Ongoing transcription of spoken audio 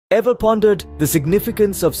Ever pondered the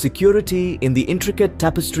significance of security in the intricate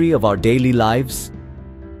tapestry of our daily lives?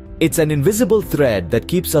 It's an invisible thread that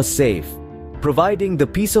keeps us safe, providing the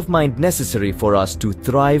peace of mind necessary for us to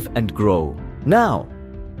thrive and grow. Now,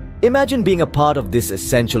 imagine being a part of this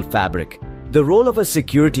essential fabric. The role of a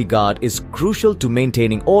security guard is crucial to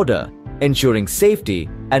maintaining order, ensuring safety,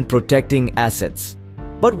 and protecting assets.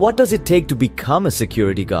 But what does it take to become a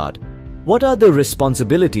security guard? What are the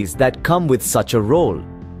responsibilities that come with such a role?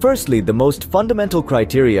 Firstly, the most fundamental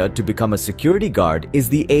criteria to become a security guard is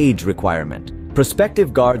the age requirement.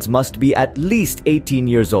 Prospective guards must be at least 18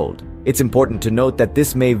 years old. It's important to note that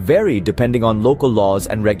this may vary depending on local laws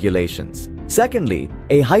and regulations. Secondly,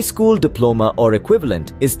 a high school diploma or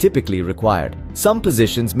equivalent is typically required. Some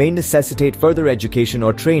positions may necessitate further education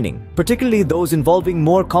or training, particularly those involving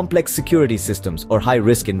more complex security systems or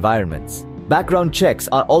high-risk environments. Background checks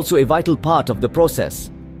are also a vital part of the process.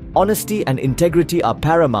 Honesty and integrity are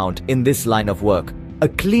paramount in this line of work. A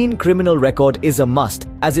clean criminal record is a must,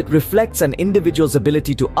 as it reflects an individual's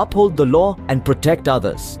ability to uphold the law and protect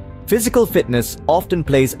others. Physical fitness often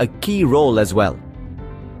plays a key role as well.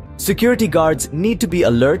 Security guards need to be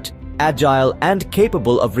alert, agile, and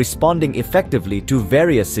capable of responding effectively to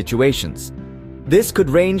various situations. This could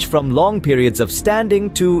range from long periods of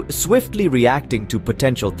standing to swiftly reacting to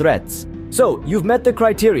potential threats. So, you've met the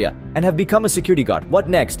criteria and have become a security guard. What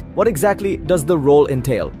next? What exactly does the role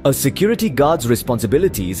entail? A security guard's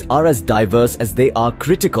responsibilities are as diverse as they are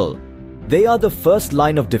critical. They are the first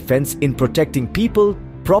line of defense in protecting people,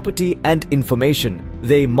 property, and information.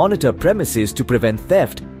 They monitor premises to prevent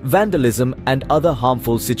theft, vandalism, and other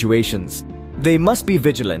harmful situations. They must be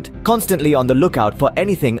vigilant, constantly on the lookout for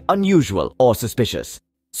anything unusual or suspicious.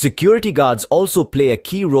 Security guards also play a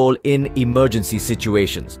key role in emergency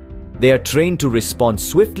situations. They are trained to respond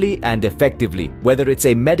swiftly and effectively, whether it's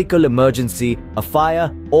a medical emergency, a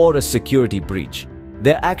fire, or a security breach.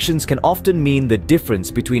 Their actions can often mean the difference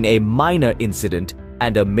between a minor incident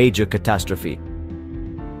and a major catastrophe.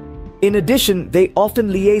 In addition, they often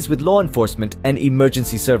liaise with law enforcement and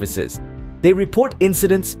emergency services. They report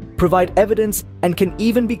incidents, provide evidence, and can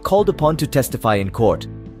even be called upon to testify in court.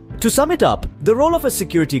 To sum it up, the role of a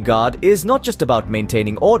security guard is not just about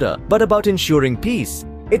maintaining order, but about ensuring peace.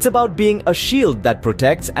 It's about being a shield that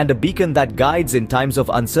protects and a beacon that guides in times of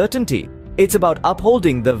uncertainty. It's about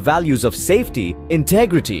upholding the values of safety,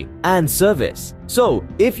 integrity, and service. So,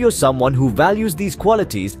 if you're someone who values these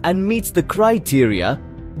qualities and meets the criteria,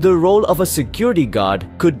 the role of a security guard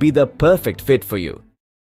could be the perfect fit for you.